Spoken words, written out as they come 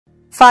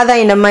Father,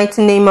 in the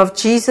mighty name of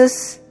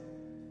Jesus,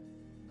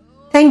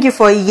 thank you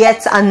for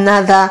yet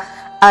another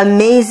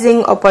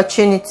amazing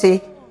opportunity,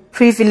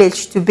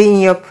 privilege to be in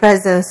your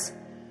presence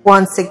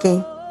once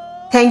again.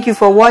 Thank you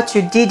for what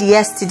you did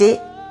yesterday.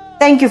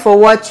 Thank you for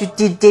what you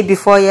did day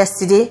before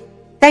yesterday.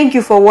 Thank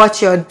you for what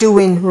you're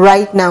doing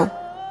right now.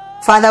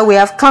 Father, we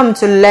have come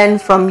to learn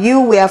from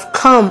you. We have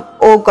come,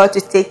 oh God, to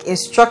take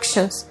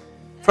instructions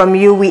from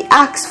you. We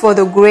ask for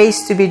the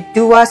grace to be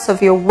doers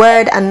of your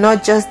word and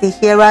not just the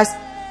hearers,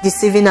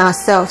 deceiving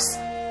ourselves.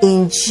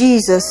 In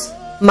Jesus'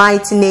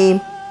 mighty name,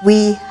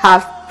 we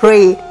have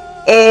prayed.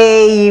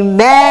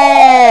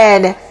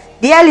 Amen.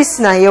 Dear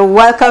listener, you're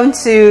welcome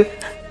to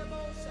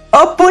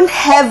Open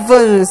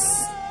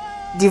Heavens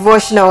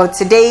Devotional.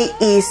 Today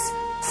is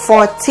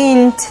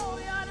 14th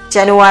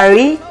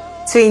January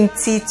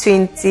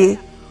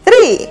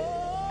 2023,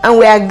 and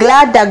we are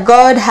glad that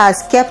God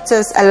has kept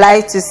us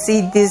alive to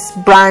see this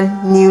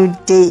brand new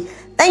day.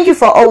 Thank you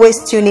for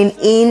always tuning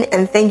in,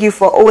 and thank you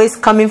for always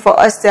coming for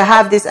us to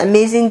have this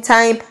amazing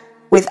time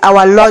with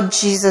our Lord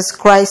Jesus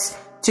Christ.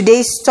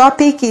 Today's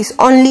topic is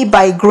only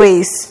by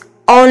grace.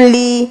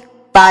 Only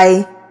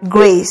by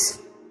grace.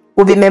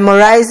 We'll be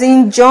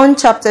memorizing John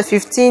chapter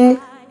 15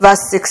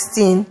 verse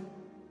 16.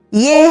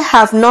 Ye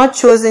have not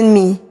chosen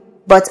me,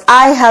 but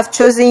I have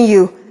chosen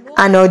you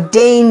and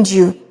ordained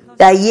you,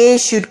 that ye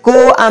should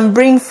go and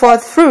bring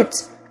forth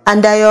fruit,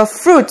 and that your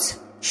fruit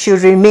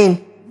should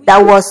remain,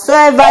 that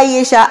whatsoever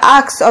ye shall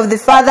ask of the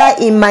Father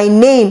in my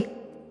name,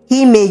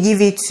 he may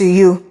give it to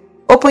you.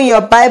 Open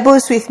your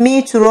Bibles with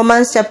me to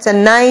Romans chapter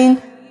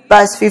 9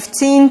 verse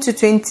 15 to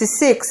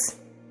 26.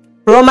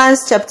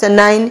 Romans chapter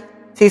 9,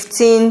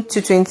 15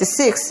 to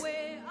 26.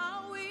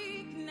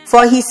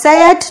 For he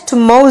said to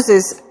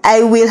Moses,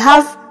 I will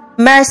have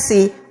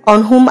mercy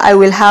on whom I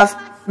will have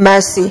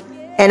mercy,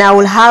 and I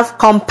will have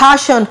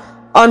compassion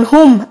on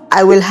whom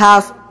I will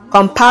have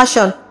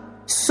compassion.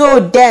 So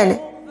then,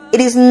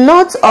 it is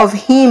not of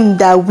him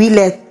that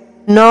willeth,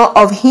 nor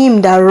of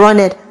him that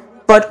runneth,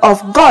 but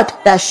of God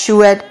that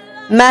sheweth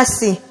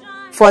mercy.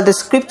 For the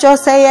scripture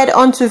saith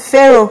unto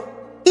Pharaoh,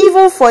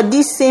 even for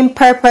this same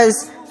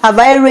purpose have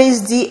I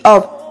raised thee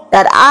up,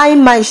 that I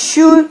might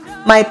shew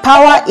my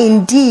power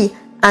in thee,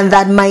 and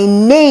that my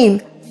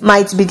name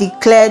might be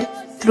declared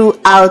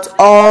throughout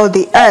all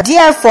the earth.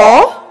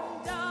 Therefore,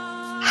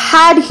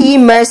 had he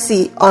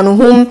mercy on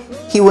whom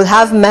he will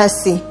have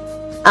mercy,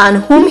 and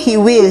whom he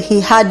will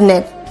he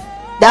hardeneth.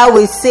 Thou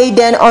wilt say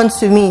then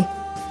unto me,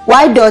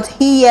 why doth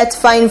he yet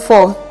find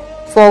fault?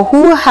 For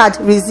who hath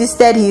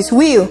resisted his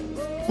will?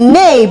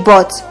 Nay,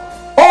 but,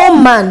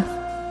 O man,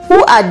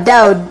 who art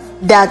thou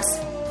that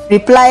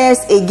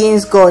repliest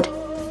against God?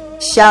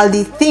 Shall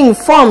the thing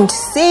formed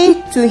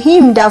say to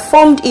him that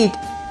formed it,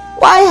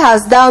 why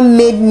hast thou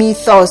made me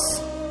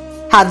thus?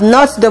 Hath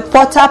not the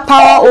potter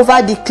power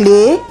over the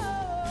clay,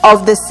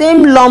 of the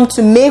same lump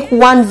to make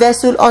one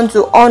vessel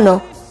unto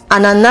honor,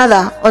 and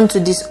another unto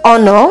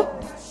dishonor?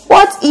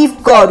 What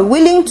if God,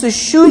 willing to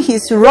shew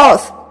his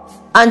wrath,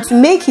 and to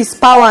make his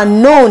power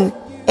known,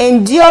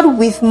 endured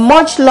with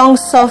much long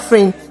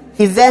suffering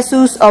the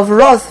vessels of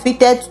wrath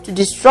fitted to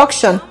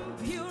destruction,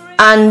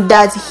 and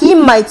that he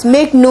might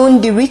make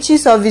known the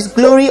riches of his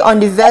glory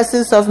on the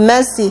vessels of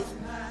mercy,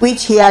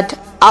 which he had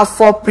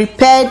afore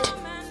prepared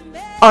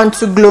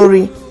unto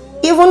glory?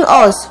 Even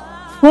us,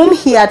 whom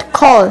he had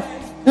called,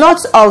 not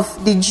of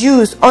the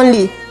Jews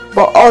only,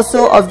 but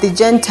also of the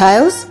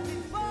Gentiles,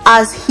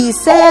 as he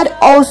said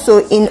also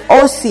in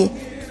Osee,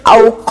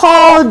 I will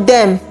call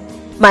them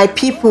my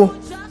people,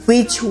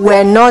 which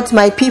were not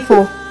my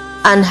people,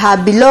 and her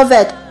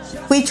beloved,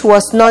 which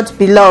was not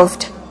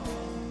beloved.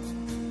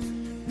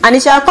 And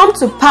it shall come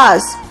to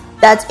pass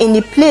that in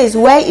the place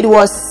where it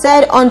was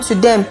said unto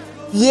them,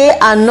 ye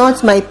are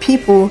not my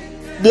people,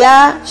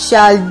 there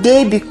shall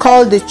they be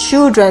called the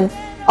children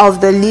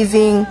of the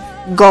living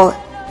God.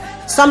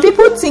 Some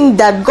people think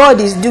that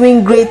God is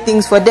doing great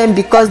things for them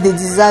because they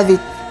deserve it.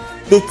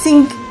 They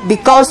think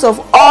because of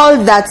all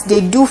that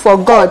they do for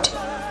God,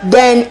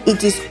 then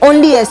it is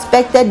only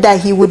expected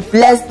that he would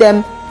bless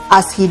them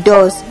as he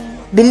does.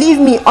 Believe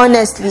me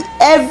honestly,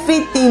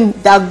 everything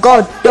that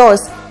God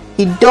does,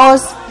 he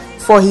does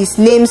for his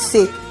name's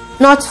sake,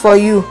 not for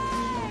you,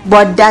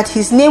 but that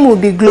his name will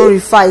be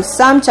glorified.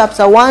 Psalm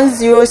chapter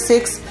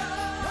 106,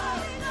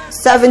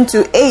 7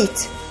 to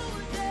 8.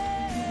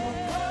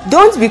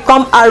 Don't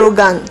become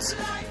arrogant.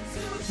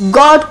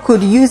 God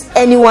could use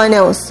anyone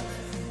else.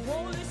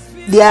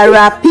 There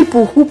are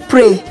people who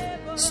pray,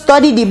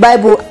 study the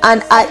Bible,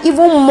 and are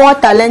even more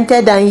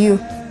talented than you,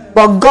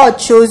 but God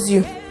chose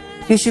you.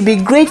 You should be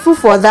grateful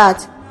for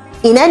that.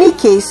 In any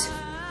case,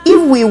 if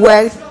we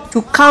were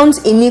to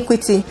count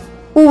iniquity,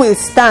 who will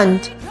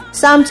stand?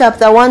 Psalm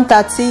chapter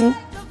 113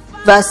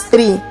 verse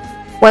 3.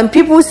 When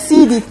people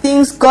see the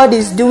things God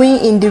is doing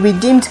in the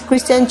redeemed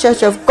Christian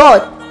Church of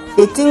God,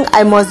 they think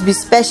I must be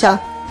special.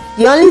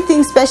 The only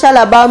thing special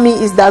about me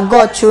is that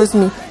God chose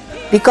me,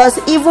 because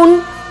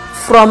even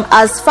from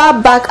as far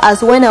back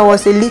as when I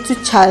was a little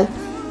child,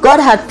 God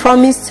had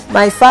promised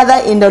my father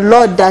in the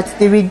Lord that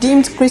the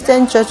redeemed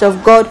Christian Church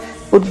of God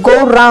would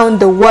go round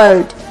the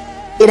world.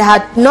 It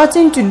had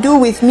nothing to do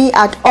with me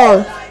at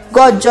all.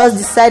 God just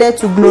decided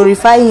to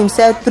glorify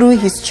himself through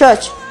his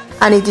church,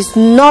 and it is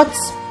not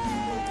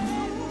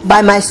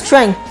by my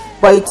strength,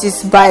 but it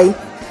is by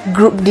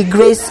the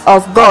grace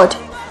of God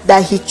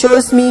that he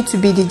chose me to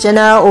be the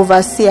general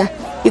overseer.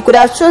 He could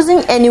have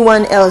chosen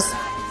anyone else.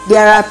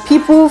 There are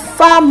people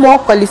far more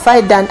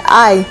qualified than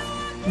I,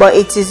 but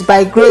it is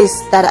by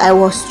grace that I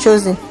was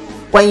chosen.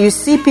 When you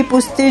see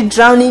people still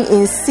drowning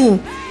in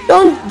sin,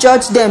 don't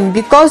judge them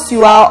because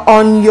you are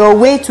on your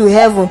way to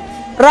heaven.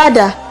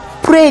 Rather,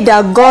 pray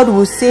that God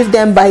will save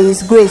them by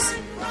his grace.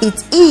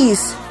 It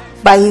is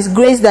by his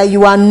grace that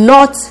you are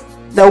not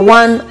the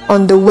one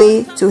on the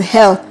way to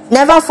hell.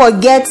 Never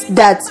forget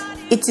that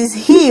it is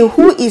he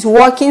who is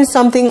working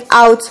something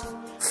out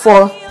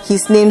for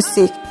his name's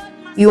sake.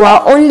 You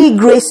are only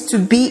graced to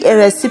be a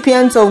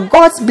recipient of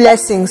God's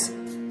blessings.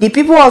 The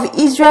people of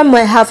Israel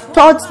might have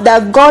thought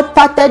that God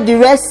parted the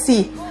Red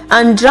Sea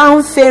and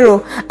drowned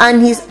Pharaoh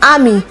and his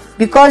army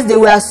because they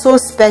were so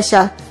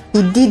special.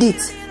 He did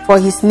it for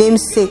his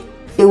name's sake.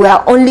 They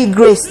were only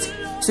graced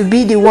to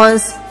be the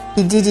ones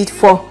he did it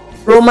for.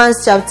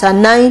 Romans chapter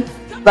 9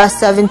 verse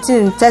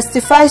 17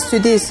 testifies to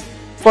this.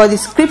 For the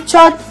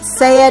scripture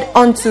said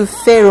unto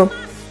Pharaoh,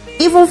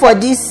 even for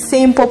this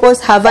same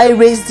purpose have I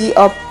raised thee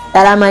up,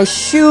 that I might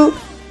shew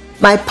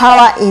my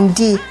power in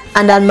thee,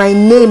 and that my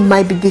name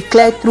might be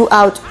declared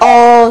throughout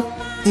all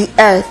the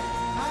earth.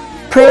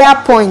 Prayer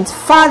point: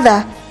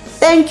 Father,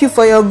 thank you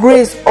for your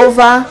grace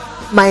over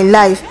my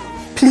life.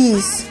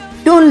 Please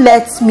don't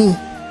let me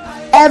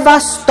ever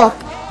stop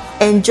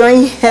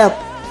enjoying help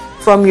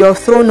from your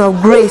throne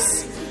of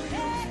grace,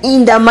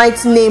 in the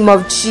mighty name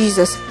of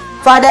Jesus.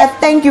 Father,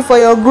 thank you for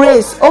your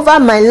grace over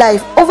my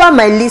life, over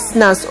my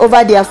listeners,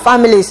 over their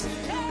families.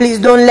 Please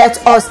don't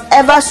let us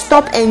ever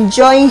stop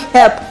enjoying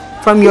help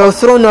from your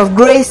throne of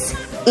grace,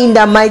 in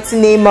the mighty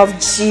name of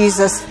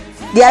Jesus.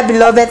 Dear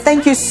beloved,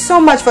 thank you so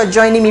much for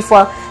joining me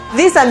for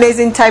this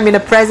amazing time in the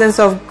presence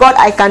of God.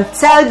 I can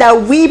tell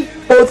that we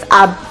both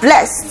are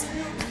blessed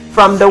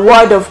from the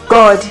word of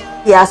God.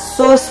 He has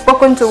so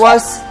spoken to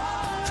us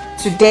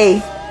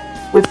today.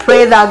 We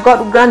pray that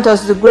God will grant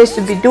us the grace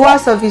to be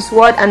doers of his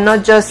word and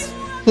not just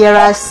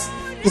hearers,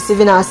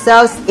 deceiving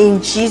ourselves,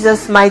 in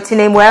Jesus' mighty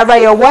name. Wherever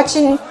you're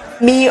watching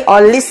me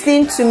or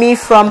listening to me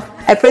from,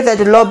 I pray that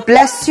the Lord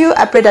bless you.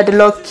 I pray that the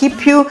Lord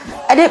keep you.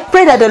 I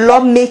pray that the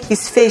Lord make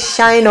his face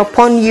shine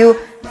upon you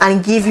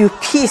and give you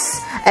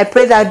peace. I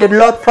pray that the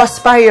Lord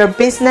prosper your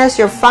business,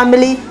 your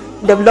family.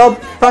 The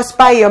Lord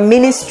prosper your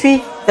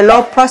ministry. The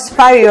Lord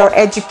prosper your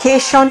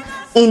education,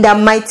 in the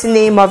mighty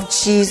name of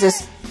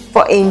Jesus.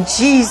 For in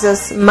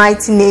Jesus'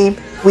 mighty name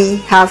we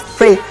have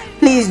prayed.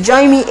 Please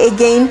join me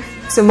again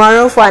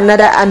tomorrow for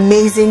another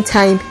amazing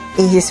time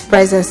in his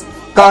presence.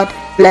 God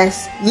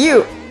bless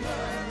you.